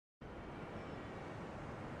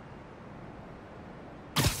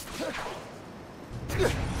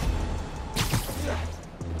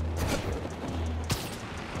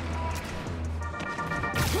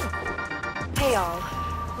Hey all,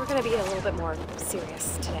 we're gonna be a little bit more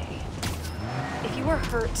serious today. If you were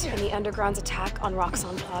hurt in the Underground's attack on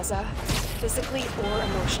Roxxon Plaza, physically or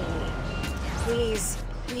emotionally, please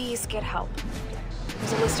get help.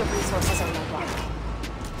 There's a list of resources on my blog.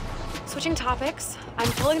 Switching topics,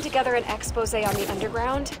 I'm pulling together an expose on the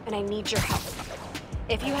Underground, and I need your help.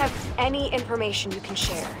 If you have any information you can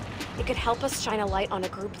share, it could help us shine a light on a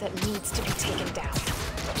group that needs to be taken down.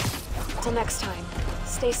 Till next time,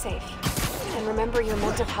 stay safe. And remember, your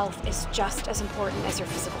mental health is just as important as your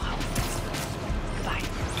physical health. Goodbye.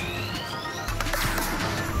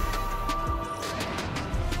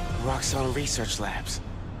 Roxxon Research Labs.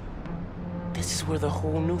 This is where the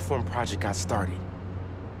whole Newform project got started.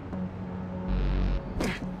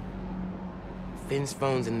 Finn's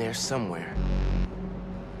phone's in there somewhere.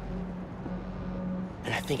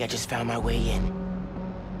 And I think I just found my way in.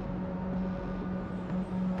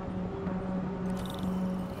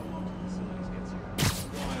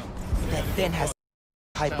 That Finn has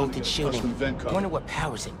high voltage shielding. Wonder what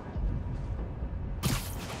powers it.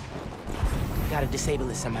 Gotta disable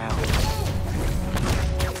it somehow.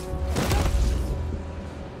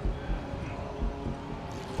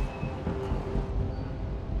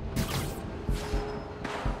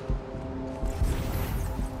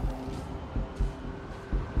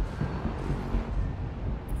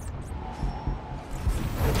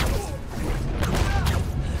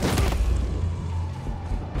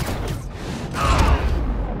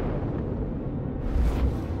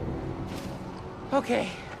 Okay,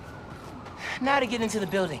 now to get into the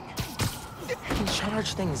building. I can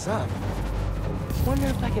charge things up. Wonder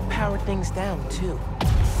if I can power things down, too.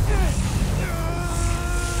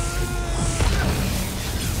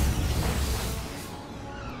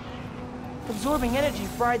 Absorbing energy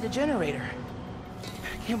fried the generator.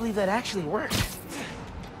 I can't believe that actually worked.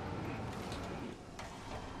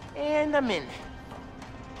 And I'm in.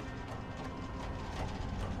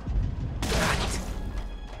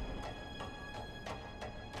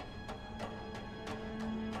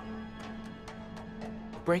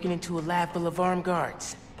 Breaking into a lab full of armed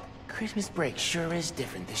guards. Christmas break sure is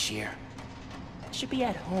different this year. I should be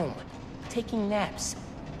at home, taking naps,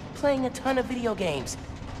 playing a ton of video games,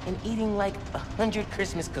 and eating like 100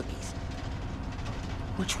 Christmas cookies.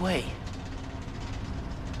 Which way?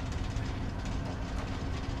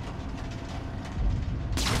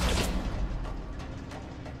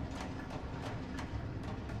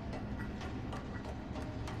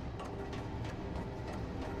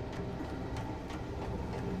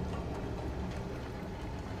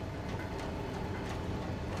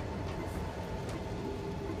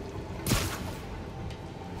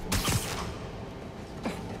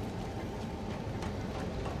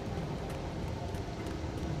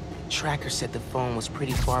 Tracker said the phone was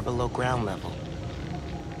pretty far below ground level.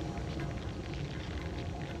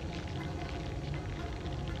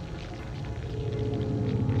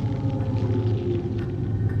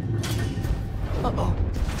 Uh-oh.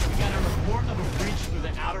 We got a report of a breach through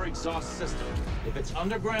the outer exhaust system. If it's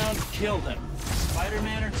underground, kill them.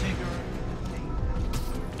 Spider-Man or Tinkerer.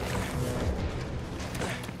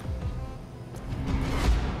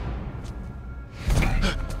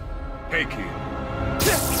 Hey, kid.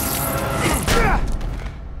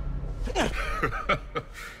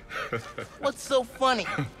 What's so funny?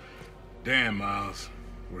 Damn, Miles.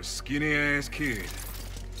 For a skinny-ass kid,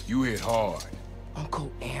 you hit hard.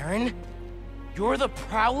 Uncle Aaron? You're the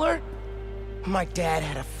Prowler? My dad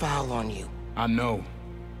had a foul on you. I know.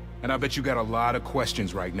 And I bet you got a lot of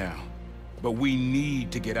questions right now. But we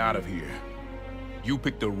need to get out of here. You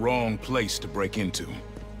picked the wrong place to break into.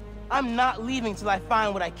 I'm not leaving till I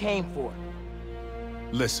find what I came for.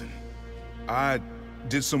 Listen, I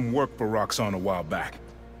did some work for Roxxon a while back.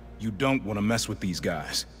 You don't want to mess with these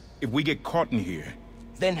guys. If we get caught in here...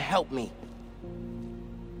 Then help me.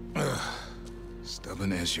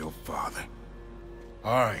 Stubborn as your father.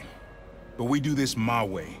 All right, but we do this my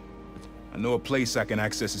way. I know a place I can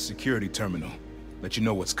access a security terminal. Let you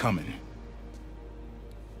know what's coming.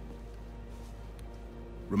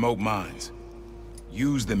 Remote mines.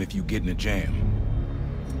 Use them if you get in a jam.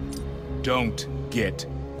 Don't get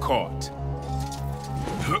caught.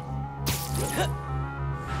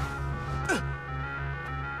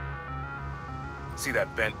 See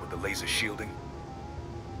that vent with the laser shielding?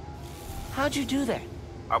 How'd you do that?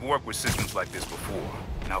 I've worked with systems like this before.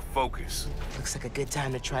 Now focus. Looks like a good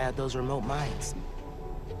time to try out those remote mines.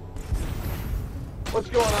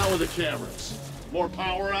 What's going on with the cameras? More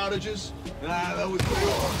power outages?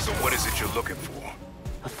 So what is it you're looking for?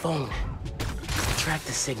 A phone. Track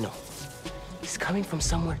the signal. It's coming from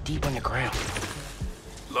somewhere deep underground.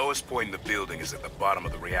 Lowest point in the building is at the bottom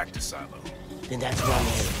of the reactor silo. Then that's wrong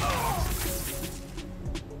area.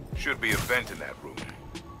 Should be a vent in that room.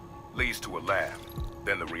 Leads to a lab,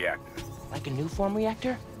 then the reactor. Like a new form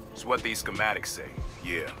reactor? It's what these schematics say,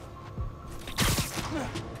 yeah.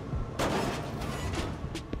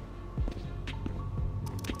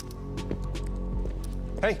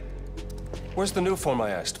 Hey, where's the new form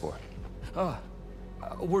I asked for?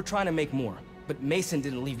 We're trying to make more, but Mason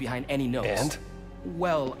didn't leave behind any notes. And?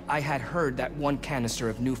 Well, I had heard that one canister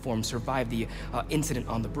of new form survived the incident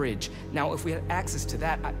on the bridge. Now, if we had access to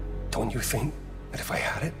that, Don't you think that if I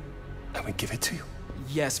had it, I would give it to you?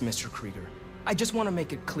 Yes, Mr. Krieger. I just want to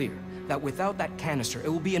make it clear that without that canister, it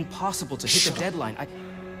will be impossible to hit the deadline.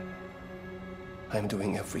 I'm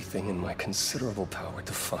doing everything in my considerable power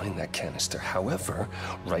to find that canister. However,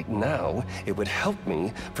 right now, it would help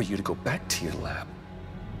me for you to go back to your lab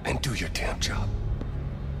and do your damn job.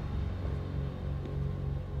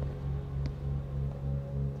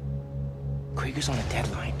 Krieger's on a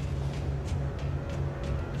deadline.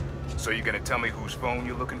 So you gonna tell me whose phone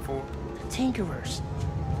you're looking for? Tinkerers.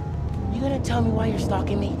 You gonna tell me why you're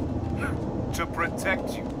stalking me? To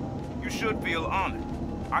protect you. You should feel honored.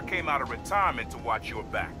 I came out of retirement to watch your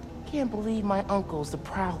back. Can't believe my uncle's the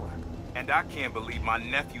Prowler. And I can't believe my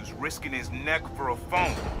nephew's risking his neck for a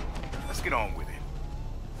phone. Let's get on with it.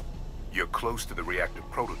 You're close to the reactor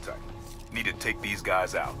prototype. Need to take these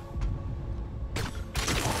guys out.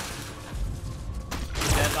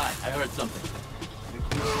 Stand by. I heard something.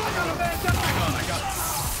 I got a man down! Hang on, I got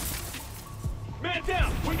it. Man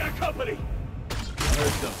down! We got company! I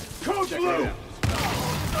heard something. Code Check blue! it out.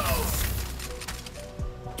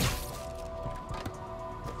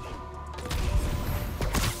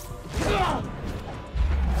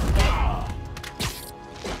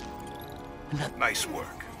 Nice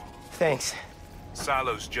work. Thanks.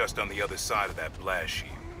 Silo's just on the other side of that blast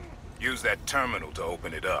shield. Use that terminal to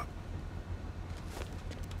open it up.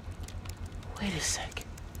 Wait a sec.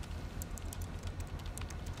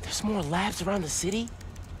 There's more labs around the city?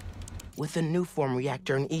 With a new form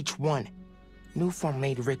reactor in each one. New form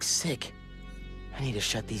made Rick sick. I need to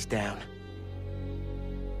shut these down.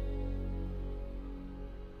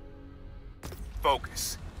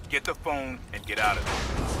 Focus. Get the phone and get out of there.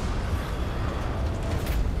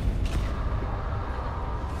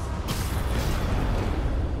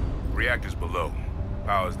 Reactors below.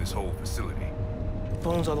 Powers this whole facility.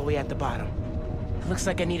 Phone's all the way at the bottom. It looks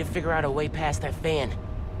like I need to figure out a way past that fan.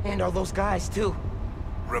 And all those guys, too.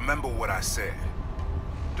 Remember what I said.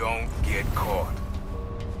 Don't get caught.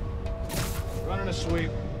 Running a sweep.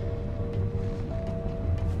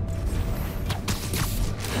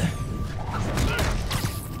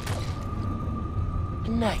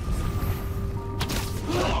 Good night.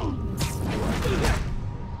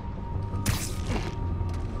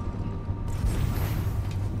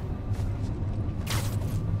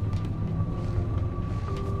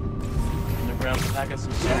 Underground's packing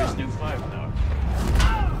some serious new firepower.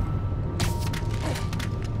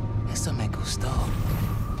 Eso me gustó.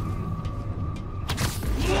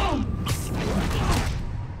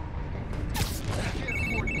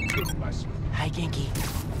 Hi, Genki.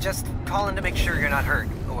 Just calling to make sure you're not hurt,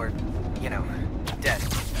 or, you know, dead.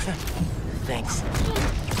 Thanks.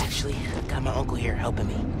 Actually, got my uncle here helping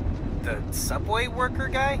me. The subway worker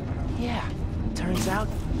guy? Yeah, turns out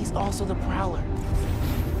he's also the Prowler.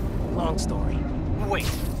 Long story. Wait,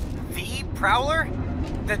 the Prowler?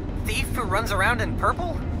 The thief who runs around in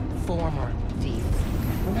purple? Former thief.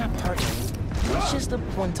 We're not partnering. It's just a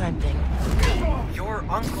one-time thing. Your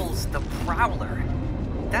uncle's the Prowler.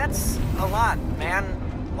 That's a lot, man.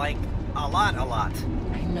 Like, a lot.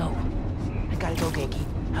 I know. I gotta go, Genki.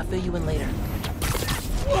 I'll fill you in later.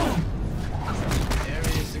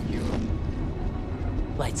 Area secure.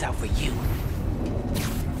 Lights out for you.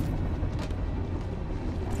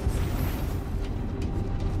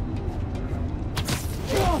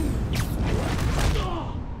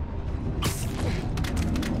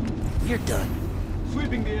 You're done.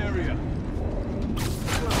 Sweeping the area.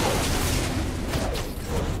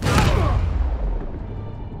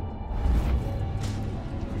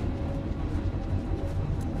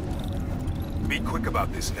 Be quick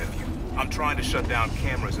about this, nephew. I'm trying to shut down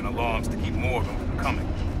cameras and alarms to keep more of them from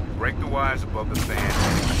coming. Break the wires above the fan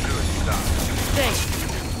and make sure it stops.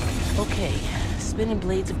 Thanks. Okay, spinning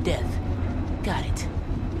blades of death. Got it.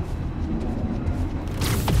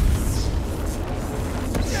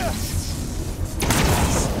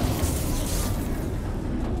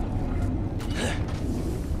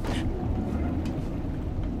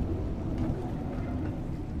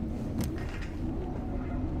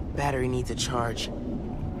 battery needs a charge.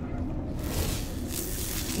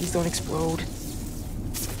 Please don't explode.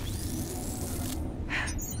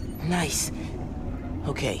 Nice.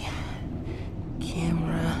 Okay.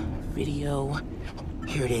 Camera, video.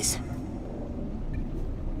 Here it is.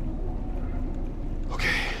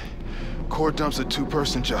 Okay. Core dump's a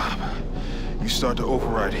two-person job. You start to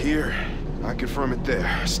override here, I confirm it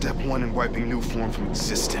there. Step 1 in wiping new form from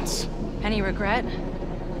existence. Any regret?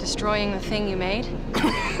 Destroying the thing you made?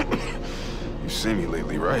 You've seen me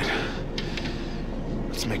lately, right?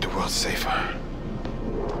 Let's make the world safer.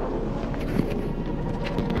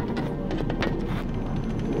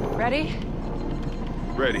 Ready?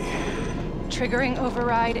 Ready. Triggering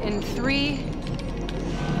override in 3,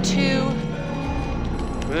 2...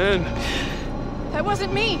 Man. That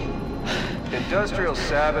wasn't me! Industrial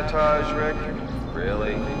sabotage, Rick?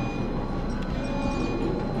 Really?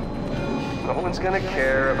 No one's gonna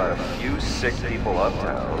care about a few sick people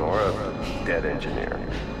uptown or a dead engineer.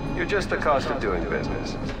 You're just the cost of doing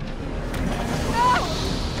business. No!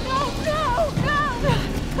 No, no, no!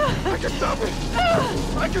 I can stop it!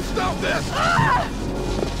 I can stop this!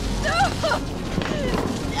 No!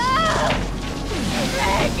 No!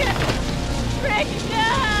 Rick! Rick, no!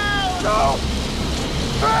 No!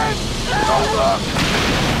 Ben! Don't look!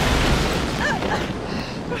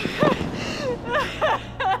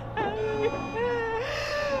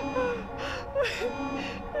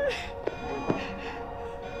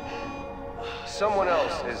 Someone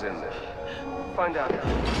else is in there. Find out.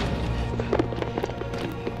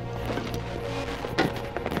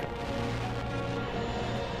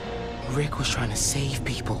 Rick was trying to save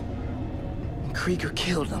people. And Krieger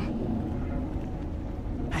killed them.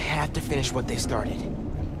 I have to finish what they started.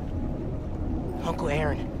 Uncle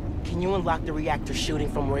Aaron, can you unlock the reactor shooting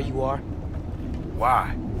from where you are?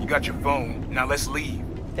 Why? You got your phone. Now let's leave.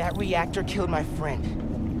 That reactor killed my friend.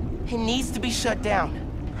 It needs to be shut down.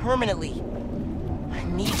 Permanently. I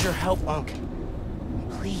need your help, Unc.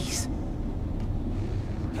 Please.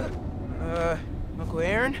 Uncle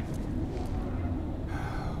Aaron?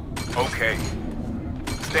 Okay.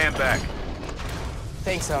 Stand back.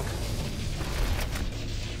 Thanks, Unc.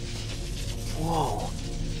 Whoa.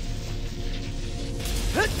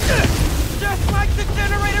 Just like the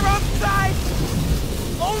generator outside!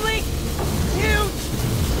 Only huge!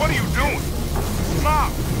 What are you doing?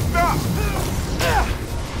 Mom, stop!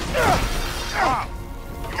 Mom,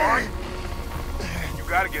 you alright? You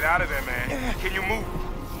gotta get out of there, man. Can you move?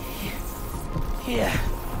 Yeah.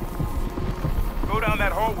 Go down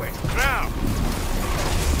that hallway. Now!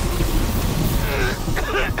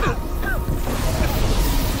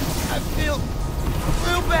 I feel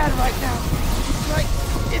real bad right now. Like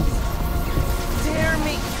it's tearing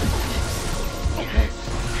me.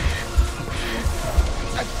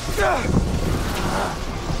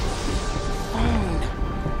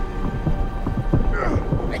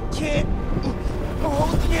 I can't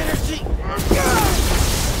hold the energy.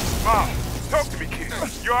 Mom, talk to me, kid.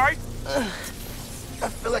 You alright? I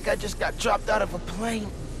feel like I just got dropped out of a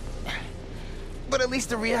plane. But at least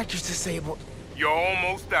the reactor's disabled. You're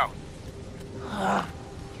almost out. I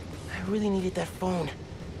really needed that phone.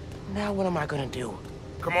 Now what am I gonna do?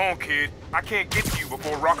 Come on, kid. I can't get to you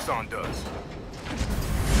before Roxxon does.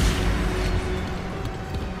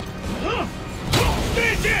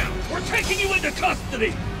 Stand down! We're taking you into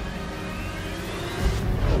custody!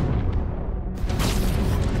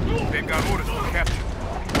 They've got orders for capture.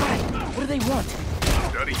 Why? What do they want?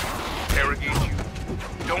 Study, interrogate you.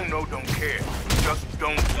 Don't know, don't care. Just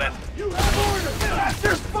don't let them. You have orders!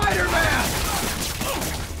 Master Spider-Man!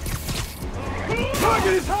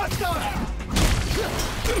 Target is hostile!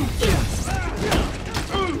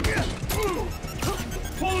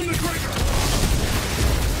 Pulling the trigger!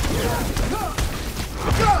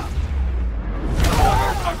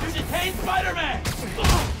 Detain Spider-Man!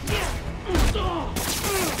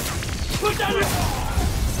 Put down your...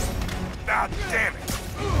 Ah, damn it!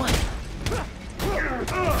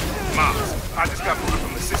 Mom, I just got booted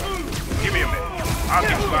from the system. Give me a minute. I'll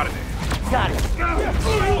get you out of there. Got it.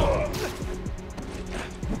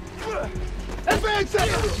 Advance it!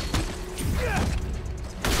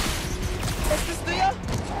 Is this Theo?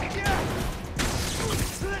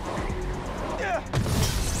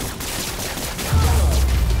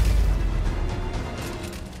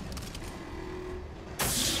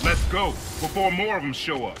 Let's go, before more of them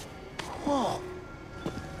show up. Whoa.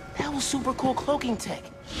 That was super cool cloaking tech.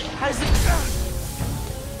 How does it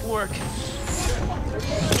work?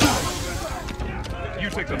 You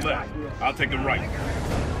take the left, I'll take the right.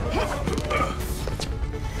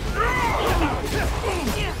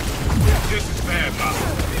 This is bad, Mom.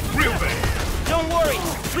 Real bad. Don't worry.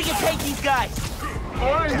 We can take these guys! Oh,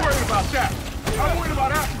 I ain't worried about that. I'm worried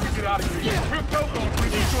about after we get out of here. We're both gonna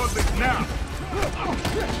bring you short this now.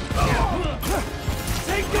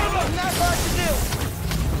 Take cover! Not hard to do!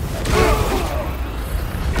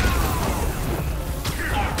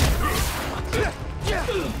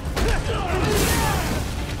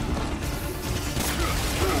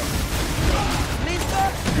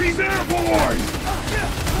 He's airborne!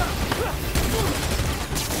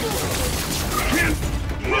 Can't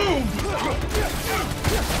move!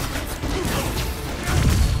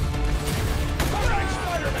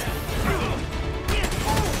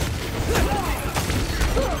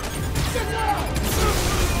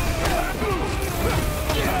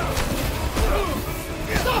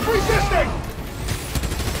 Stop resisting!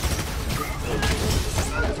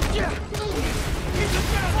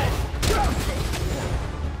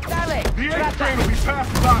 The eighth train will be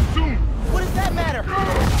passed by soon. What does that matter?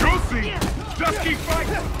 You'll see. Just keep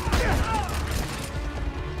fighting.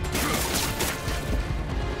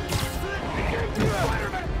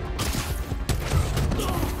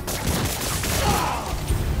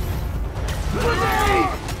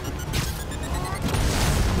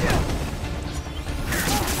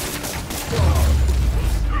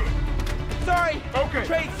 Sorry. Okay.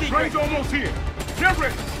 Trade secret. Train's almost here. Get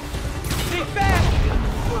ready. Be fast.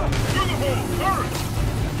 Through the hole. Hurry.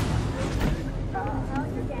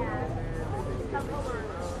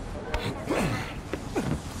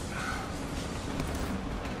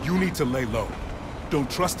 You need to lay low. Don't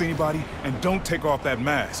trust anybody, and don't take off that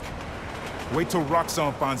mask. Wait till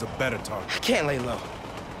Roxxon finds a better target. I can't lay low.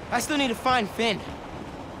 I still need to find Finn.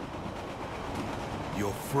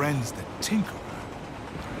 Your friend's the Tinkerer.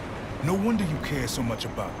 No wonder you care so much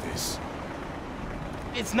about this.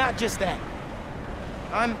 It's not just that.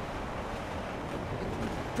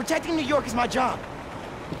 Protecting New York is my job.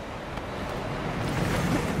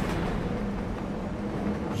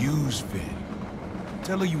 Use Finn.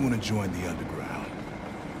 Tell her you want to join the Underground.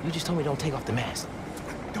 You just told me don't take off the mask.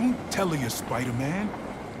 Don't tell her you're Spider-Man.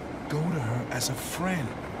 Go to her as a friend.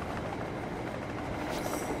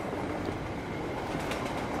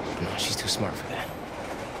 No, she's too smart for that.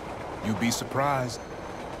 You'd be surprised.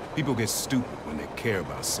 People get stupid when they care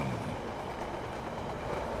about someone.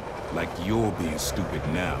 Like you're being stupid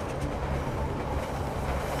now.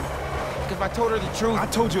 If I told her the truth... I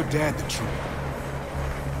told your dad the truth.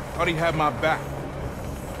 Thought he'd have my back.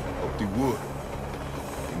 Hoped he would.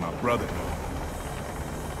 Be my brother.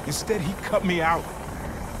 Instead, he cut me out.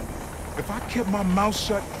 If I kept my mouth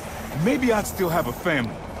shut, maybe I'd still have a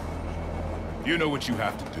family. You know what you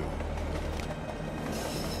have to do.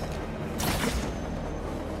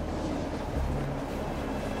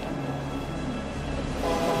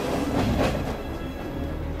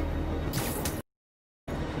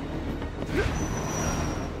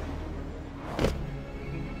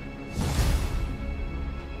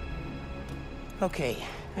 Okay,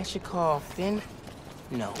 I should call Finn.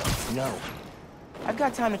 No. I've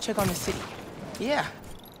got time to check on the city. Yeah.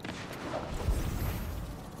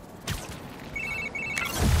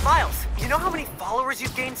 Miles, you know how many followers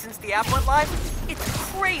you've gained since the app went live? It's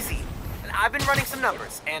crazy. And I've been running some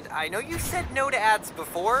numbers, and I know you said no to ads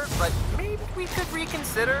before, but maybe we could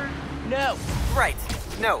reconsider? No. Right.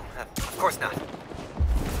 No, of course not.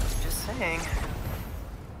 Just saying.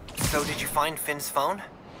 So did you find Finn's phone?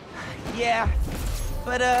 Yeah,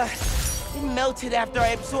 but it melted after I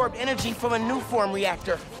absorbed energy from a new form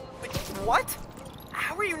reactor. Wait, what?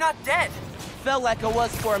 How are you not dead? Felt like I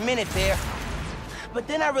was for a minute there. But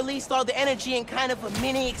then I released all the energy in kind of a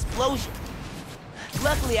mini explosion.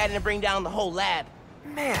 Luckily, I didn't bring down the whole lab.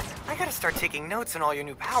 Man, I gotta start taking notes on all your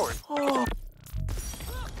new powers. Oh.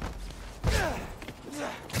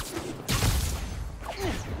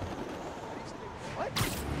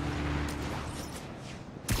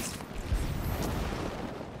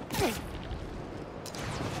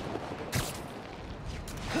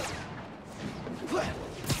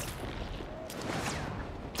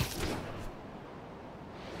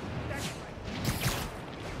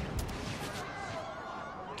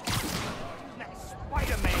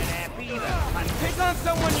 Pick on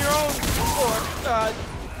someone your own, or,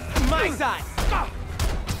 my size.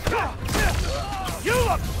 You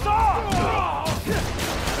look soft!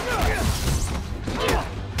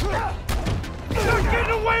 You're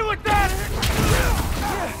getting away with that!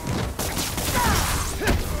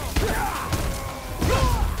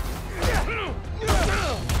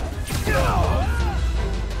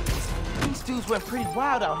 These dudes went pretty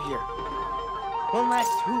wild out here. One last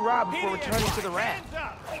hoorah before returning to the raft.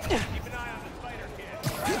 Keep an eye on the spider kid.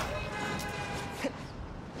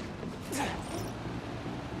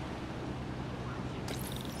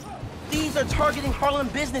 are targeting Harlem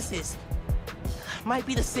businesses. Might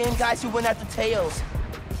be the same guys who went after Teos.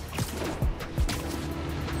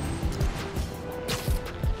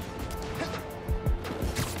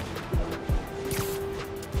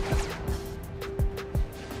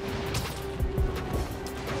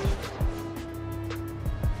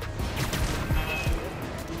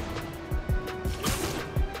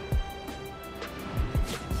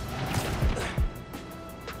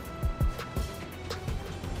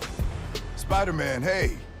 Spider-Man,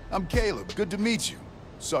 hey. I'm Caleb. Good to meet you.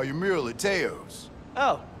 Saw your mural at Teo's.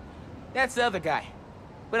 Oh, that's the other guy.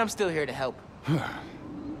 But I'm still here to help.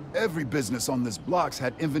 Every business on this block's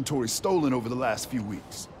had inventory stolen over the last few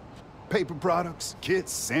weeks. Paper products,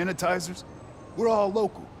 kits, sanitizers. We're all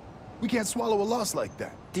local. We can't swallow a loss like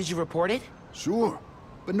that. Did you report it? Sure,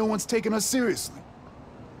 but no one's taking us seriously.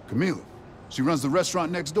 Camila, she runs the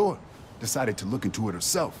restaurant next door. Decided to look into it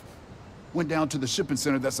herself. Went down to the shipping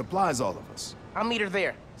center that supplies all of us. I'll meet her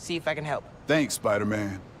there, see if I can help. Thanks,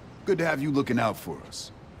 Spider-Man. Good to have you looking out for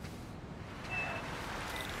us.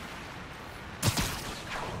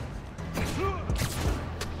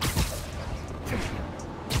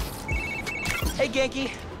 Hey,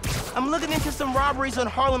 Genki. I'm looking into some robberies on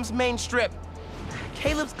Harlem's main strip.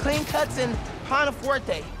 Caleb's Clean Cuts and Pana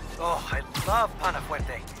Fuerte. Oh, I love Pana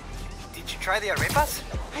Fuerte. Did you try the arepas?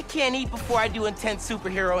 I can't eat before I do intense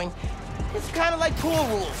superheroing. It's kind of like pool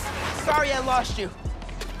rules. Sorry I lost you.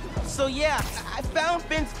 So yeah, I found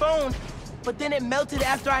Finn's phone, but then it melted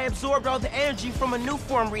after I absorbed all the energy from a new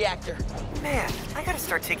form reactor. Man, I gotta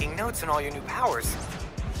start taking notes on all your new powers.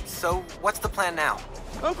 So, what's the plan now?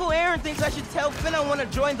 Uncle Aaron thinks I should tell Finn I want to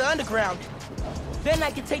join the underground. Then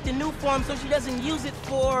I can take the new form so she doesn't use it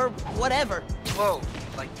for whatever. Whoa,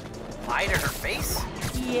 like lie to her face?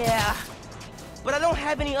 Yeah, but I don't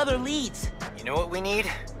have any other leads. You know what we need?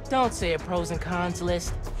 Don't say a pros and cons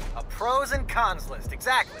list. A pros and cons list,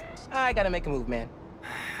 exactly. I gotta make a move, man.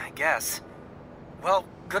 I guess. Well,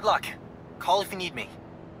 good luck. Call if you need me.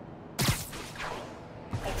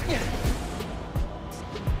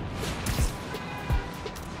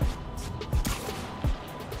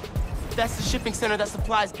 That's the shipping center that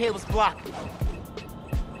supplies Caleb's block.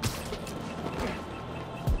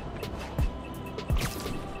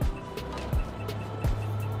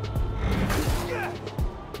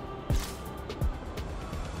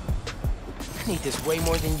 I need this way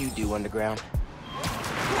more than you do, Underground.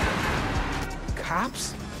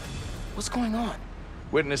 Cops? What's going on?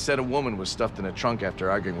 Witness said a woman was stuffed in a trunk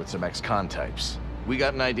after arguing with some ex-con types. We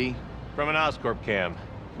got an ID? From an Oscorp cam.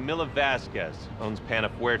 Camila Vasquez owns Pana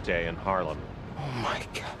Fuerte in Harlem. Oh my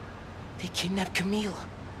god. They kidnapped Camila.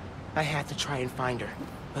 I had to try and find her,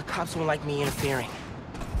 but cops won't like me interfering.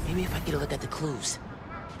 Maybe if I get a look at the clues.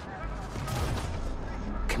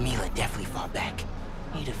 Camila definitely fought back.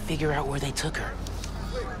 Need to figure out where they took her.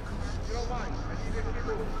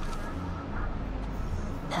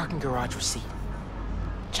 Parking garage receipt.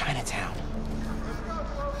 Chinatown.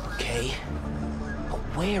 Okay. But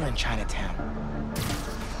where in Chinatown?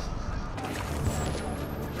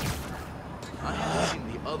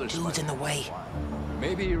 The other Dude's in the way.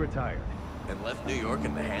 Maybe he retired. And left New York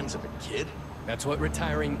in the hands of a kid? That's what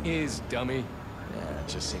retiring is, dummy. Yeah, it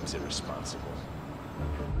just seems irresponsible.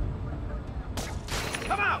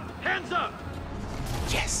 Come out! Hands up!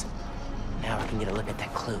 Yes. Now I can get a look at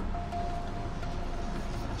that clue.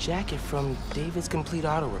 Jacket from David's Complete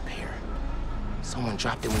Auto Repair. Someone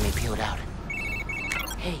dropped it when they peeled out.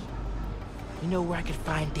 Hey, you know where I could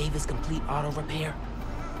find David's Complete Auto Repair?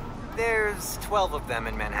 There's 12 of them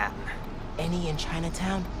in Manhattan. Any in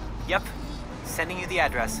Chinatown? Yep. Sending you the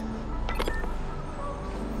address.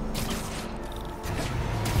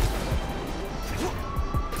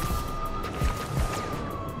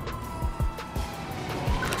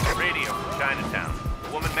 Radio from Chinatown.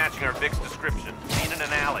 A woman matching our Vic's description. Seen in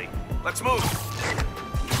an alley. Let's move!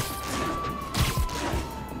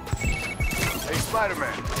 Hey,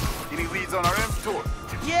 Spider-Man. Any leads on our inventory?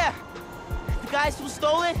 Yeah. The guys who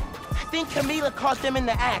stole it, I think Camila caught them in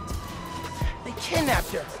the act. They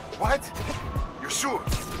kidnapped her. What? You're sure?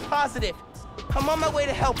 Positive. I'm on my way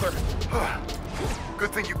to help her.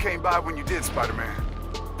 Good thing you came by when you did, Spider-Man.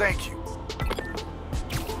 Thank you.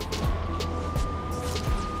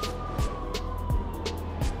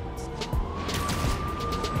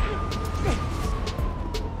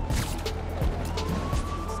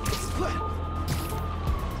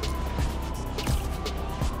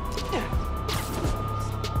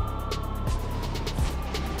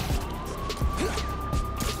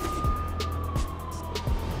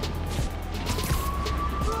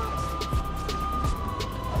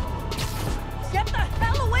 Get the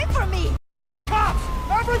hell away from me!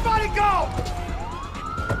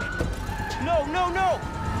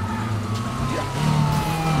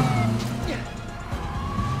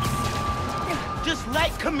 just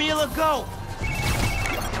let Camila go! Am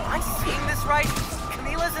I seeing this right?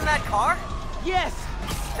 Camila's in that car? Yes!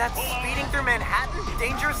 That's speeding through Manhattan,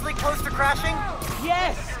 dangerously close to crashing?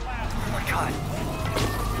 Yes! Oh my god.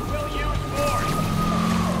 We'll use force.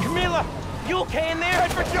 Camila, you okay in there?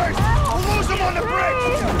 Head for dirt! We'll lose him on the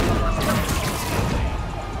bridge!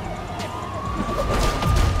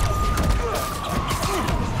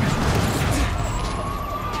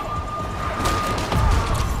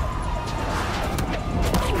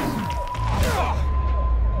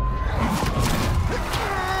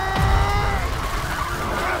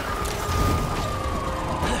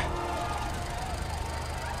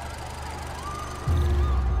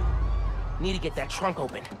 Need to get that trunk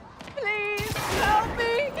open. Please, help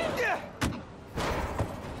me!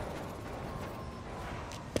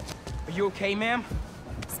 Are you okay, ma'am?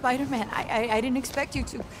 Spider-Man, I didn't expect you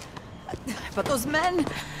to. But those men...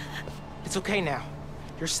 It's okay now.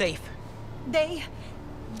 You're safe.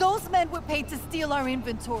 Those men were paid to steal our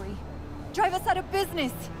inventory. Drive us out of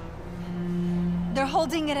business. They're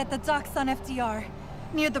holding it at the docks on FDR,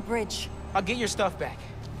 near the bridge. I'll get your stuff back.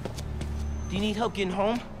 Do you need help getting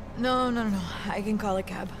home? No. I can call a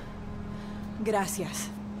cab. Gracias.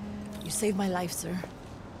 You saved my life, sir.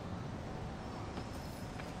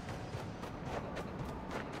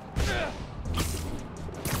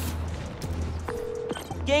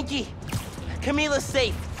 Yankee! Camila's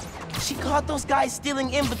safe. She caught those guys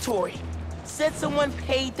stealing inventory. Said someone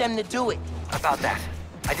paid them to do it. About that,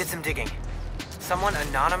 I did some digging. Someone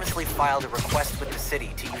anonymously filed a request with the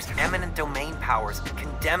city to use eminent domain powers and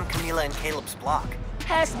condemn Camila and Caleb's block.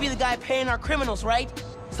 Has to be the guy paying our criminals, right?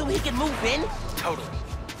 So he can move in? Totally.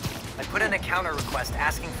 I put in a counter request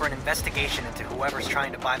asking for an investigation into whoever's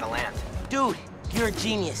trying to buy the land. Dude, you're a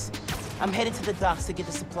genius. I'm headed to the docks to get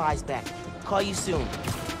the supplies back. Call you soon.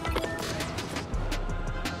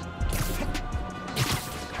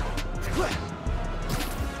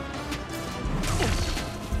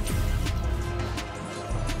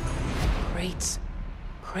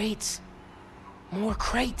 Crates. More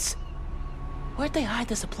crates. Where'd they hide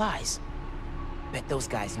the supplies? Bet those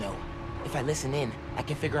guys know. If I listen in, I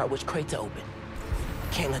can figure out which crate to open.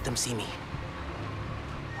 Can't let them see me.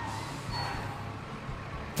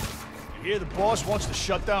 You hear the boss wants to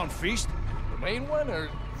shut down Feast? The main one or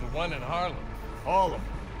the one in Harlem? All of them.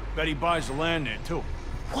 Bet he buys the land there, too.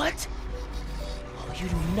 What? Oh, you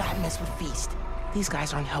do not mess with Feast. These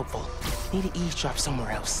guys aren't helpful. Need to eavesdrop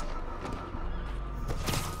somewhere else.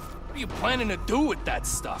 What are you planning to do with that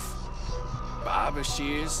stuff? Barber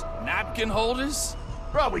shears? Napkin holders?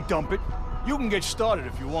 Probably dump it. You can get started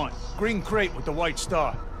if you want. Green crate with the white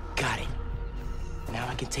star. Got it. Now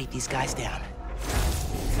I can take these guys down.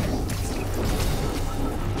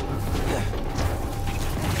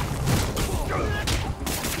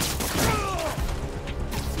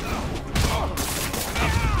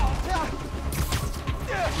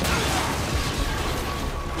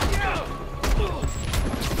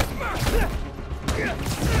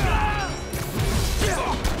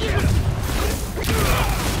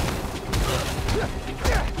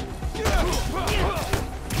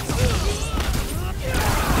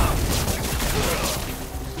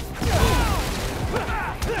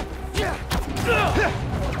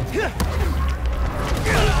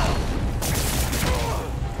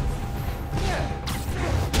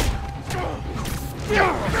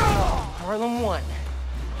 Harlem 1.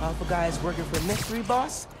 Alpha guys working for mystery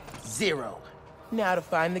boss? 0. Now to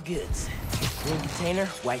find the goods. Green container,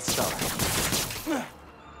 white star.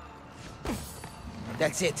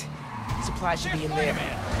 That's it. Supplies should be in there.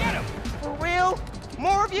 Get him! For real?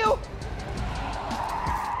 More of you?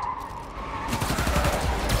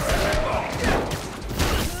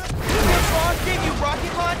 Boss gave you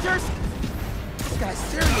rocket launchers? This guy's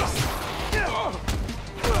serious.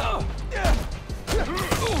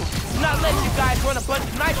 Not letting you guys run a bunch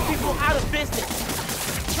of nice people out of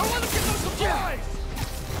business. Don't let them get those supplies!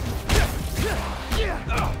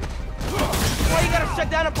 Why you gotta shut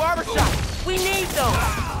down a barbershop? We need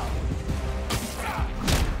those.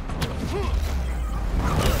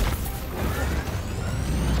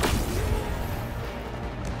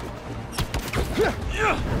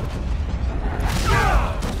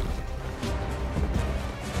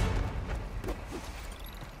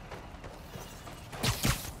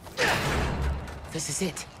 This is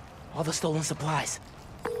it. All the stolen supplies.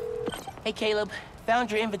 Hey, Caleb.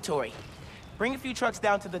 Found your inventory. Bring a few trucks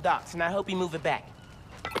down to the docks, and I hope you move it back.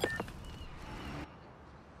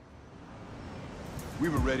 We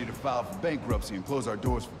were ready to file for bankruptcy and close our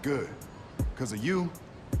doors for good. Because of you,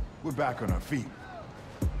 we're back on our feet.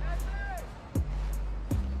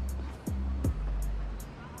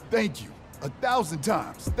 Thank you. 1,000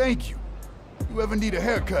 times, thank you. You ever need a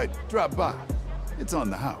haircut, drop by. It's on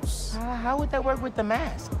the house. How would that work with the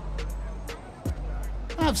mask?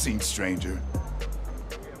 I've seen stranger.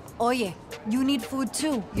 Oye, you need food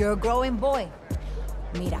too. You're a growing boy.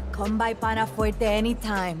 Mira, come by Pana Fuerte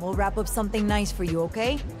anytime. We'll wrap up something nice for you,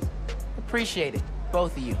 okay? Appreciate it,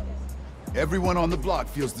 both of you. Everyone on the block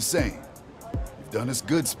feels the same. You've done us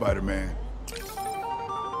good, Spider-Man.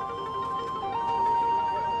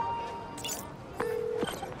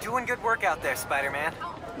 Doing good work out there, Spider-Man.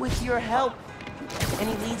 With your help.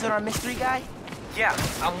 Any leads on our mystery guy? Yeah,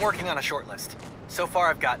 I'm working on a short list. So far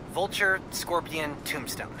I've got Vulture, Scorpion,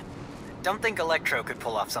 Tombstone. Don't think Electro could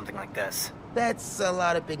pull off something like this. That's a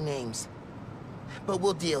lot of big names. But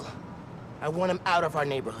we'll deal. I want him out of our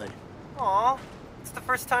neighborhood. Aw, it's the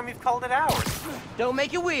first time you've called it ours. Don't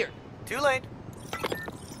make it weird. Too late.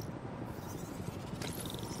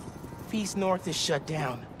 Feast North is shut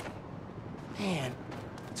down. Man,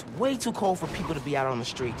 it's way too cold for people to be out on the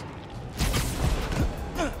street.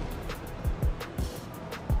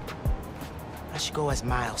 I should go as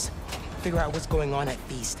Miles. Figure out what's going on at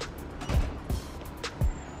Feast.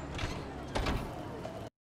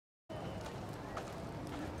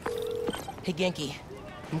 Hey, Genki.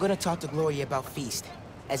 I'm gonna talk to Gloria about Feast.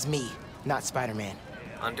 As me, not Spider-Man.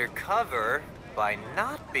 Undercover by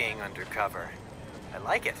not being undercover. I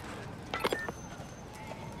like it.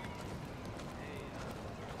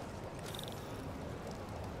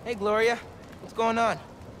 Hey, Gloria. What's going on?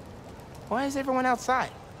 Why is everyone outside?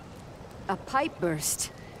 A pipe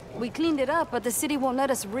burst. We cleaned it up, but the city won't let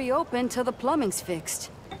us reopen till the plumbing's fixed.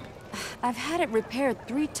 I've had it repaired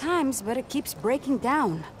 3 times, but it keeps breaking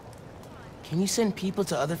down. Can you send people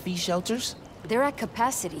to other Feast shelters? They're at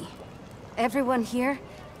capacity. Everyone here,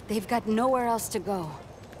 they've got nowhere else to go.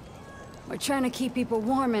 We're trying to keep people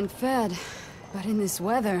warm and fed, but in this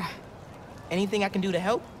weather... Anything I can do to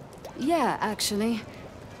help? Yeah, actually.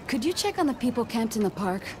 Could you check on the people camped in the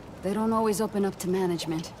park? They don't always open up to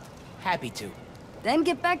management. Happy to. Then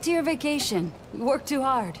get back to your vacation. You work too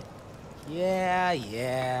hard.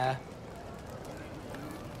 Yeah.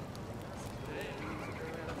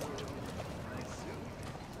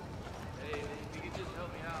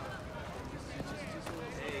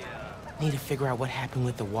 Need to figure out what happened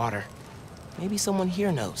with the water. Maybe someone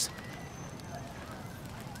here knows.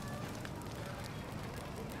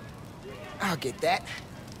 I'll get that.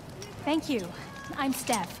 Thank you. I'm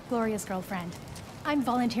Steph, Gloria's girlfriend. I'm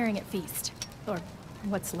volunteering at Feast. Or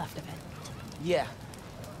what's left of it. Yeah.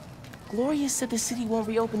 Gloria said the city won't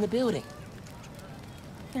reopen the building.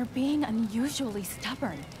 They're being unusually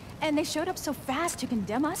stubborn. And they showed up so fast to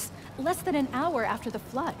condemn us, less than an hour after the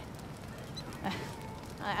flood.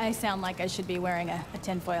 I sound like I should be wearing a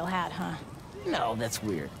tinfoil hat, huh? No, that's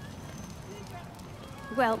weird.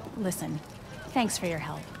 Well, listen. Thanks for your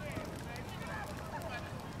help.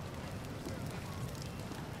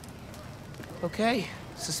 Okay,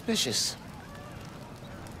 suspicious.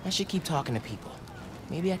 I should keep talking to people.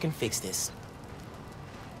 Maybe I can fix this.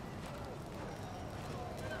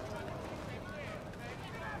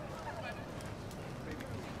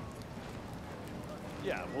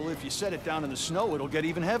 Yeah, well, if you set it down in the snow, it'll get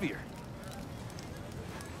even heavier.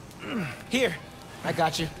 Here, I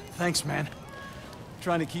got you. Thanks, man.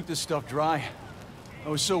 Trying to keep this stuff dry. I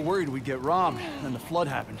was so worried we'd get robbed, then the flood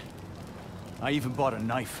happened. I even bought a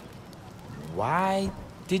knife. Why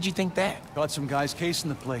did you think that? Got some guys casing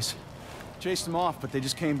the place. Chased them off, but they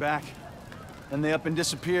just came back. Then they up and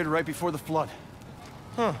disappeared right before the flood.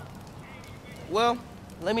 Huh. Well,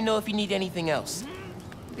 let me know if you need anything else.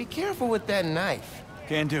 Be careful with that knife.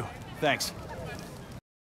 Can do. Thanks.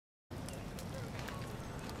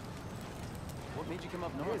 What made you come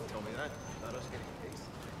up north? Told me that. Thought I was getting a case.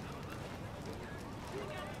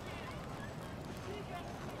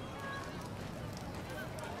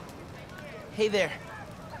 Hey there.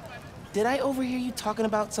 Did I overhear you talking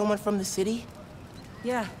about someone from the city?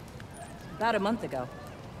 Yeah. About a month ago.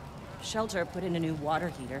 Shelter put in a new water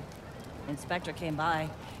heater. Inspector came by.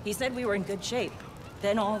 He said we were in good shape.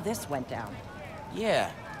 Then all this went down.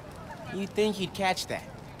 Yeah. You'd think he'd catch that.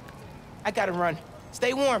 I gotta run.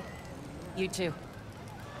 Stay warm. You too.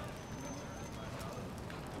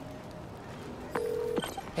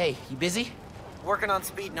 Hey, you busy? Working on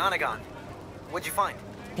Speed Nonagon. What'd you find?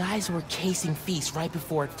 Guys were casing Feast right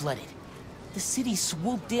before it flooded. The city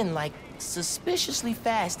swooped in like suspiciously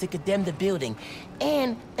fast to condemn the building,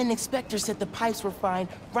 and an inspector said the pipes were fine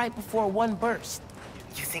right before one burst.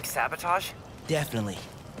 You think sabotage? Definitely.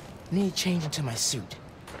 Need to change into my suit.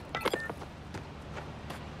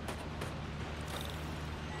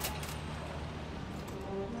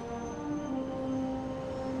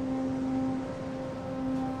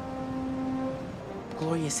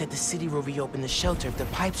 Gloria said the city will reopen the shelter if the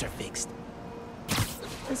pipes are fixed.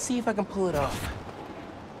 Let's see if I can pull it off.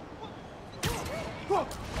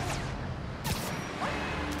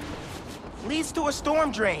 Leads to a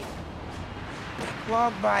storm drain.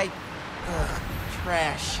 Clogged by...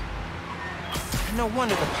 trash. No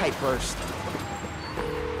wonder the pipe burst.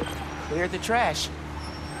 Cleared the trash.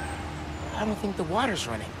 I don't think the water's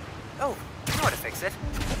running. Oh, you know how to fix it.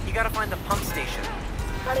 You gotta find the pump station.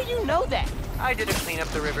 How do you know that? I did a clean up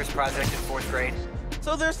the rivers project in 4th grade.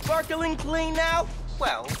 So they're sparkling clean now?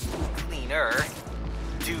 Well, cleaner.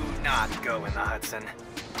 Do not go in the Hudson.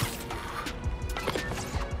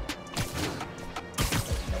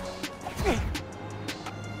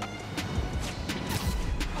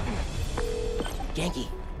 Genki.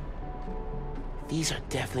 These are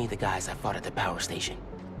definitely the guys I fought at the power station.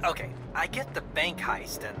 Okay, I get the bank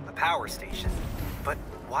heist and the power station, but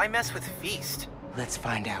why mess with Feast? Let's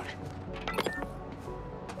find out.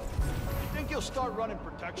 Think you'll start running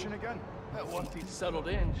protection again? Once he's settled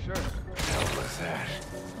in, sure. Hell with that.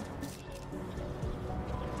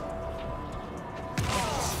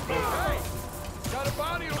 Hey! Got a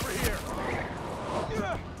body over here!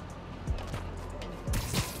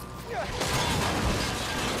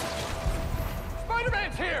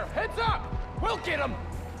 Spider-Man's here! Heads up! We'll get him!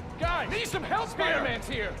 Guys, need some help here! Spider-Man's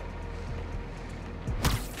here!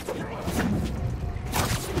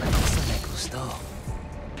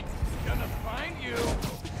 Gonna find you!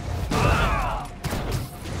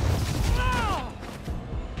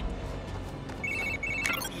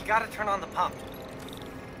 You gotta turn on the pump.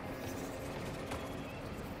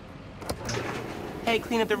 Hey,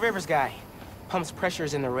 clean up the rivers guy. Pump's pressure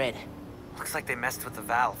is in the red. Looks like they messed with the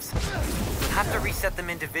valves. You'll have to reset them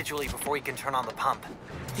individually before you can turn on the pump.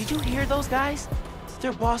 Did you hear those guys?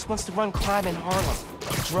 Their boss wants to run crime in Harlem.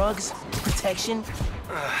 Drugs, protection.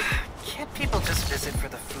 Can't people just visit for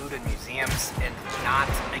the food and museums and not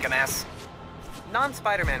make a mess?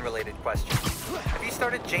 Non-Spider-Man related question. Have you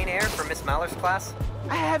started Jane Eyre for Miss Maller's class?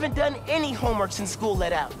 I haven't done any homework since school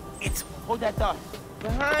let out. It's... Hold that thought.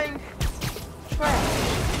 Behind...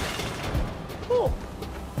 trash. Cool.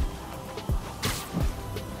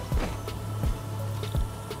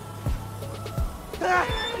 Ah,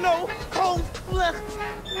 no! Cold! Blech.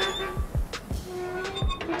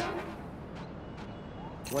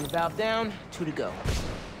 One valve down, 2 to go.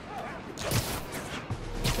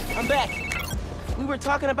 I'm back. We were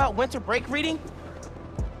talking about winter break reading?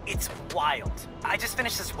 It's wild. I just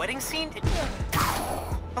finished this wedding scene.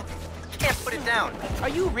 Can't put it down. Are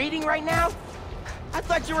you reading right now? I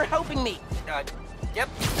thought you were helping me. Yep.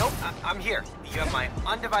 Nope. I'm here. You have my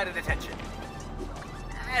undivided attention.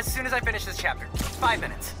 As soon as I finish this chapter. 5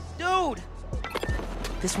 minutes. Dude!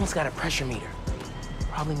 This one's got a pressure meter.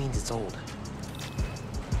 Probably means it's old.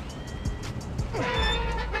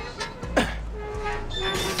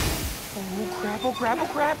 Oh crap, oh crap, oh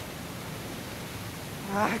crap!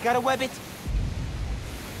 I gotta web it.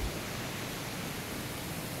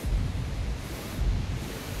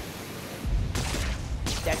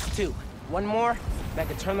 That's 2. One more, and I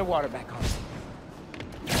can turn the water back on.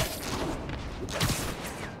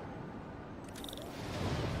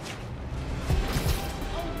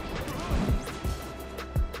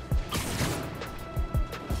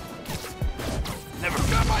 Never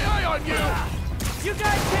got my eye on you! You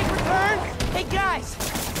guys take return? Hey guys,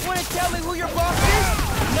 wanna tell me who your boss is?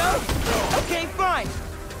 No? Okay, fine.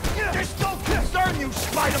 This don't concern you,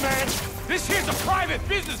 Spider-Man! This here's a private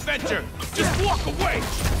business venture! Just walk away!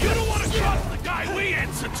 You don't want to trust the guy we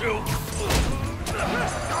answer to!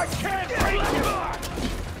 I can't break you!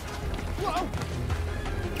 Whoa!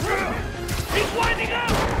 He's winding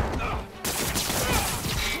up!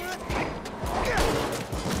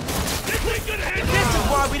 This is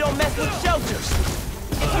why we don't mess with shelters.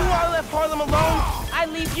 If you all left Harlem alone, I'd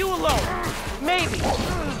leave you alone. Maybe.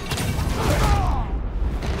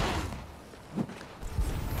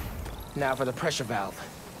 Now for the pressure valve.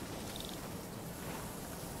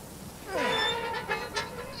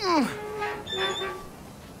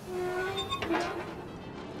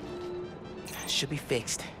 Should be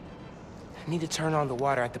fixed. Need to turn on the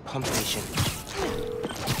water at the pump station.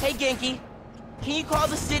 Hey, Genki. Can you call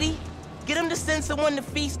the city? Get them to send someone to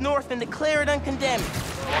Feast North and declare it uncondemned.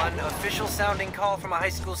 One official sounding call from a high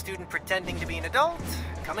school student pretending to be an adult,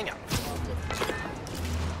 coming up.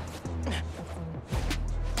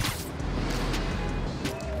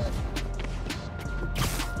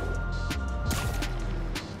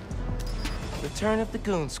 Return of the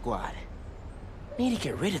Goon Squad. Need to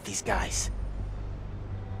get rid of these guys.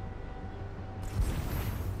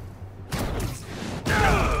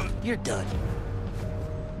 You're done.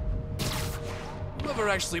 ever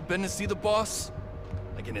actually been to see the boss?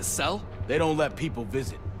 Like in his cell? They don't let people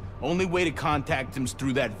visit. Only way to contact him's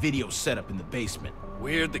through that video setup in the basement.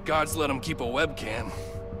 Weird the gods let him keep a webcam.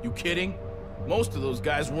 You kidding? Most of those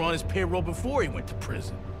guys were on his payroll before he went to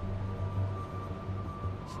prison.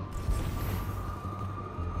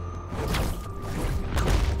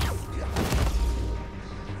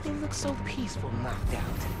 They look so peaceful knocked out.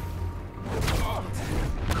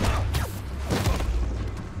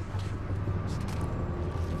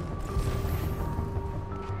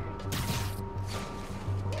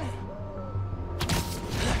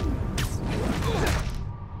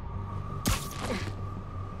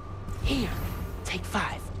 Here, take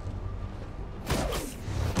 5.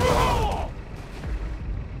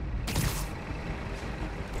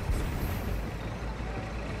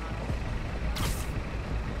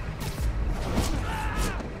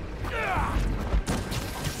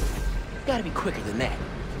 Gotta be quicker than that.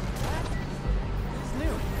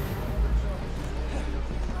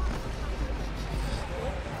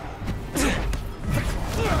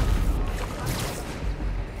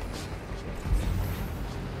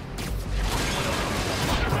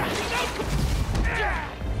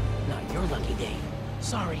 Not your lucky day.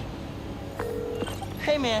 Sorry.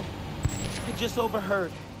 Hey, man. I just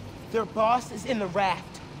overheard. Their boss is in the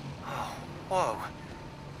raft. Oh, whoa.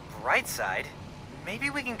 Right side?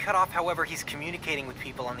 Maybe we can cut off however he's communicating with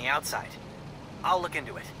people on the outside. I'll look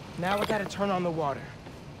into it. Now we gotta turn on the water.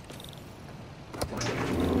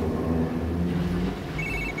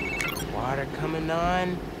 Water coming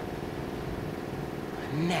on.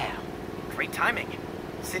 Now. Great timing.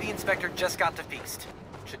 City Inspector just got to Feast.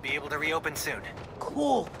 Should be able to reopen soon.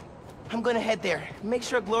 Cool. I'm gonna head there. Make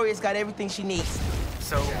sure Gloria's got everything she needs.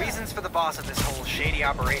 So, reasons for the boss of this whole shady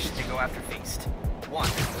operation to go after Feast. 1,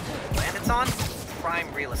 the land it's on,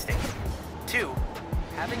 prime real estate. 2,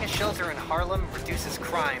 having a shelter in Harlem reduces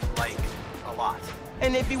crime, like, a lot.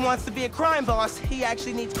 And if he wants to be a crime boss, he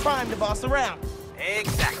actually needs crime to boss around.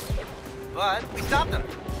 Exactly. But we stopped them.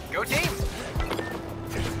 Go team!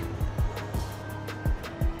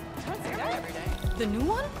 The new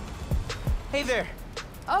one? Hey there.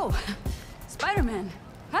 Oh, Spider-Man.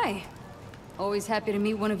 Hi. Always happy to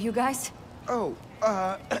meet one of you guys. Oh,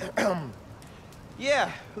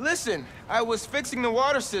 yeah, listen. I was fixing the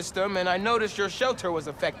water system and I noticed your shelter was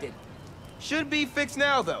affected. Should be fixed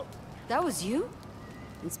now, though. That was you?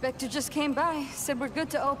 Inspector just came by, said we're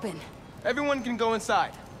good to open. Everyone can go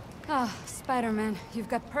inside. Ah, Spider-Man, you've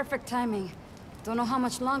got perfect timing. Don't know how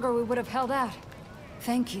much longer we would have held out.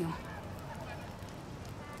 Thank you.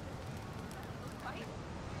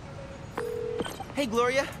 Hey,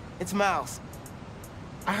 Gloria. It's Miles.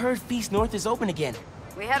 I heard Feast North is open again.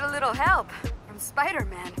 We had a little help from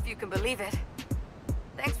Spider-Man, if you can believe it.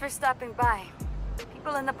 Thanks for stopping by.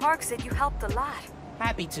 People in the park said you helped a lot.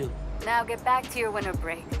 Happy to. Now get back to your winter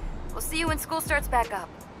break. We'll see you when school starts back up.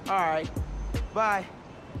 All right. Bye.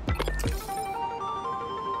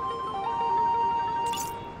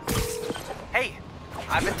 Hey,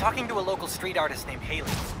 I've been talking to a local street artist named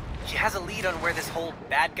Haley. She has a lead on where this whole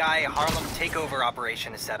bad guy Harlem takeover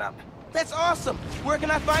operation is set up. That's awesome! Where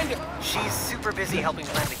can I find her? She's super busy helping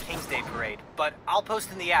plan the King's Day parade, but I'll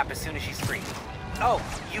post in the app as soon as she's free. Oh,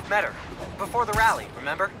 you've met her. Before the rally,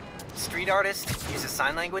 remember? Street artist, uses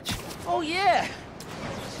sign language. Oh, yeah!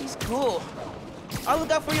 She's cool. I'll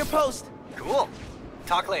look out for your post. Cool.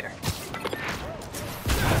 Talk later.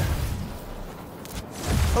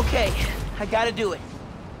 Okay, I gotta do it.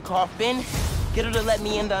 Call Finn, get her to let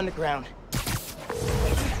me in the underground.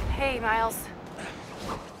 Hey, Miles.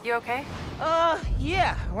 You okay?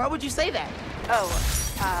 Yeah. Why would you say that? Oh,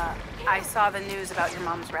 I saw the news about your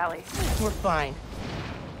mom's rally. We're fine.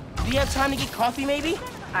 Do you have time to get coffee, maybe?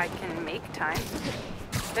 I can make time.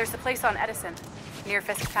 There's a place on Edison, near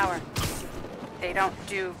Fisk Tower. They don't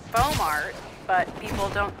do foam art, but people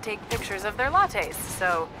don't take pictures of their lattes,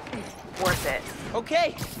 so worth it.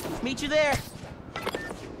 Okay, meet you there.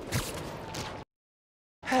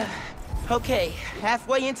 Okay,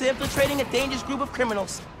 halfway into infiltrating a dangerous group of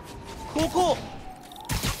criminals. Cool, cool.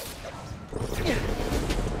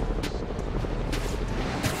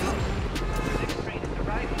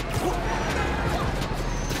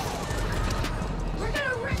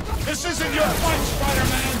 This isn't your fight,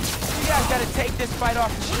 Spider-Man! You guys gotta take this fight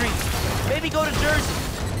off the street. Maybe go to Jersey.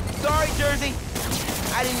 Sorry, Jersey.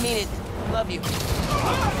 I didn't mean it. Love you.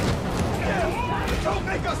 Don't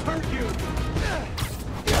make us hurt you!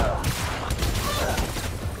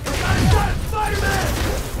 Spider-Man!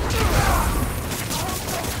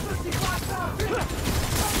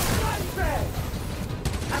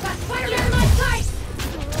 I got Spider-Man in my sights!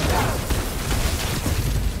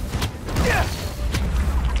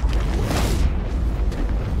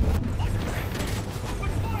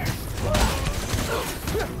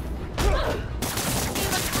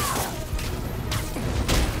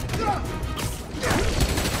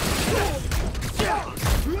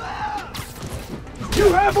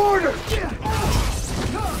 You have orders!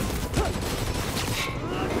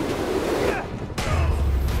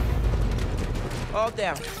 All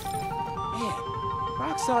down. Man,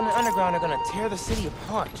 Roxxon and Underground are gonna tear the city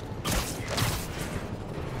apart.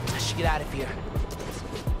 I should get out of here.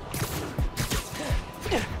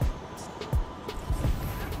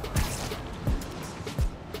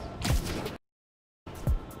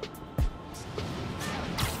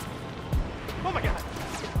 Oh my god!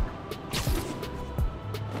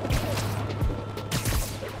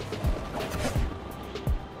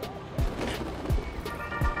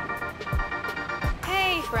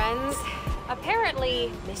 Hey, friends.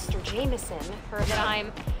 Apparently, Mr. Jameson heard that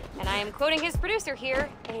and I am quoting his producer here,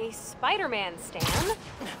 a Spider-Man stan.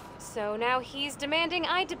 So now he's demanding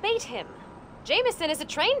I debate him. Jameson is a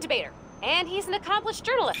trained debater, and he's an accomplished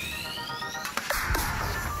journalist.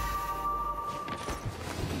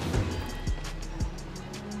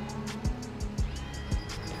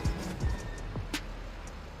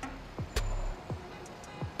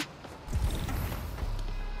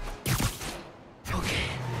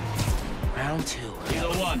 Round two. Either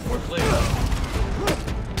one, we're clear.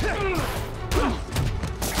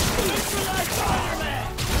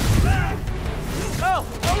 Oh,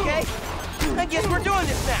 okay. I guess we're doing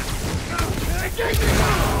this now.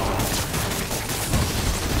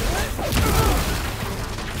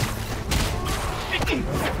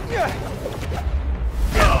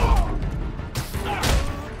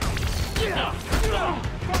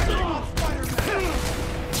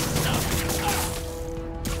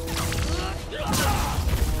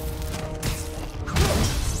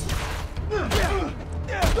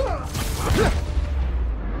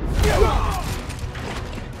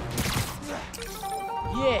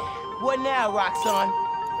 Yeah, what now, Roxxon?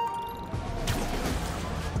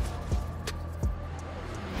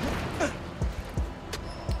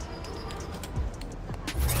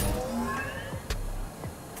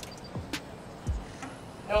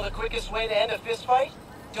 Know the quickest way to end a fist fight?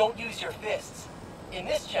 Don't use your fists. In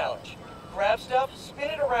this challenge, grab stuff, spin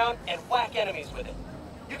it around, and whack enemies with it.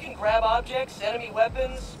 You can grab objects, enemy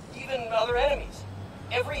weapons, even other enemies.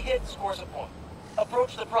 Every hit scores a point.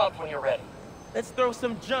 Approach the prompt when you're ready. Let's throw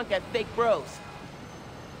some junk at fake bros.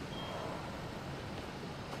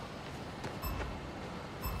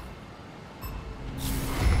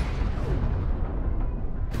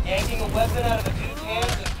 Yanking a weapon out of a dude's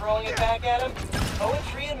hands and throwing it back at him?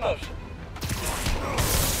 Poetry in motion.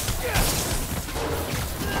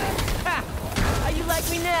 Ha! How you like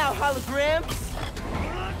me now, hologram?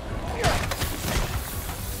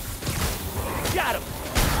 Got him!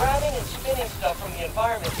 Grabbing and spinning stuff from the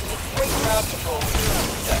environment is great ground control when you're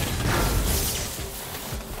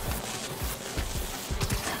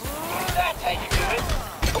That's how you do it.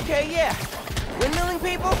 Okay, yeah. Windmilling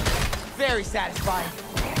people? Very satisfying.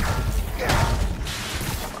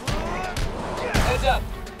 Heads up.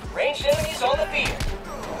 Ranged enemies on the field.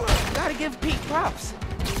 Gotta give Pete props.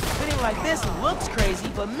 Spinning like this looks crazy,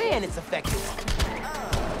 but man, it's effective.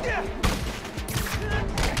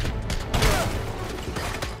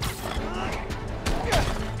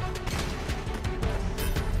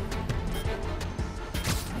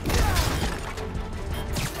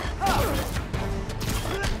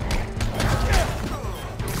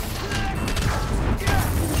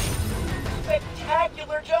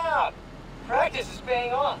 Spectacular job! Practice is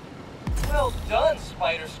paying off. Well done,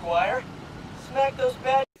 Spider Squire. Smack those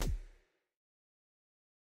bad...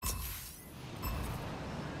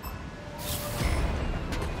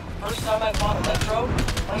 First time I fought Electro,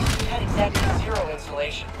 my suit had exactly 0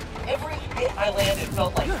 insulation. Every hit I landed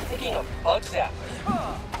felt like picking a bug zapper.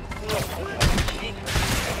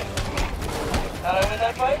 How'd I win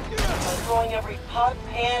that fight? By throwing every pot,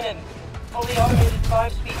 pan, and fully automated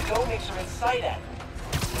 5-speed Go Mixer in sight at him.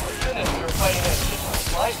 Thank goodness we were fighting a shit ton of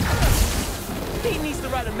slices. Pete needs to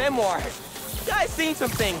write a memoir. Guy's seen some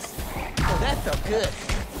things. Oh, that felt good.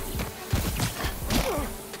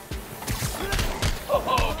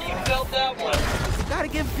 Oh, you felt that one. Gotta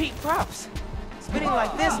give Pete props. Spinning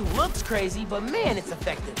like this looks crazy, but man, it's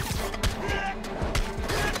effective.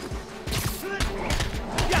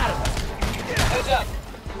 Got him! Heads up.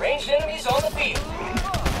 Ranged enemies on the field.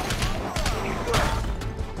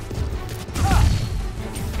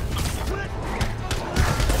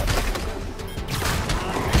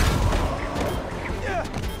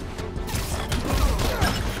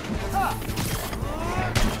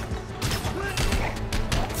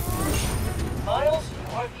 Miles,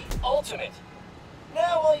 you are the ultimate.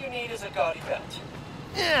 Now all you need is a gaudy belt.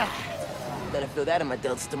 Yeah. Better feel that in my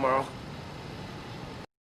delts tomorrow.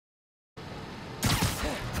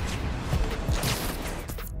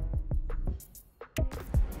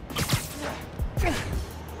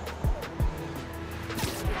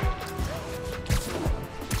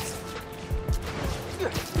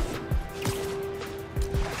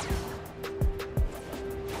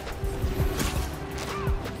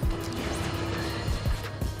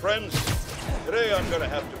 Friends, today I'm gonna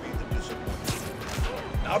have to be the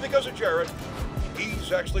disappointment. Not because of Jared.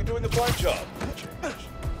 He's actually doing a fine job.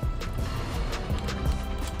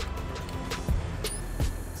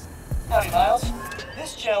 Howdy, Miles.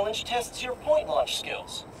 This challenge tests your point launch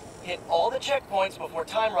skills. Hit all the checkpoints before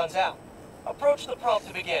time runs out. Approach the prompt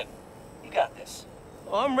to begin. You got this.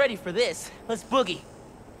 Oh, I'm ready for this. Let's boogie.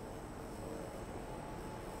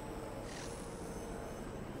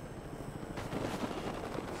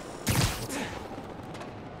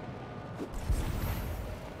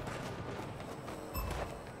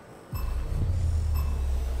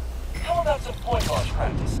 How about some point launch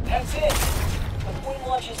practice? That's it. The point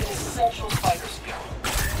launch is an essential fighter skill.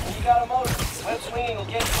 When you got a motor, web swinging will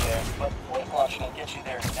get you there, but point launching will get you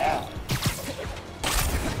there now.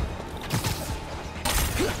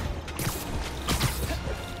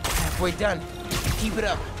 Halfway done. Keep it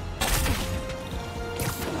up.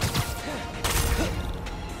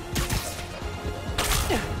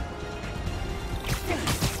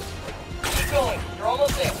 Keep going. You're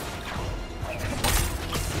almost there.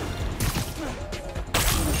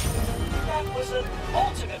 That was an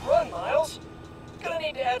ultimate run, Miles. Gonna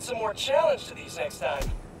need to add some more challenge to these next time.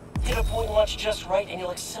 Hit a point launch just right and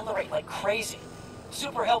you'll accelerate like crazy.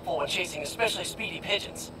 Super helpful when chasing especially speedy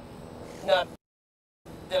pigeons. Not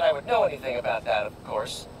that I would know anything about that, of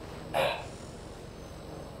course.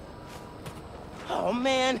 Oh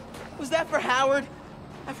man, was that for Howard?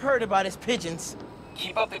 I've heard about his pigeons.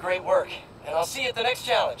 Keep up the great work, and I'll see you at the next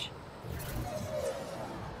challenge.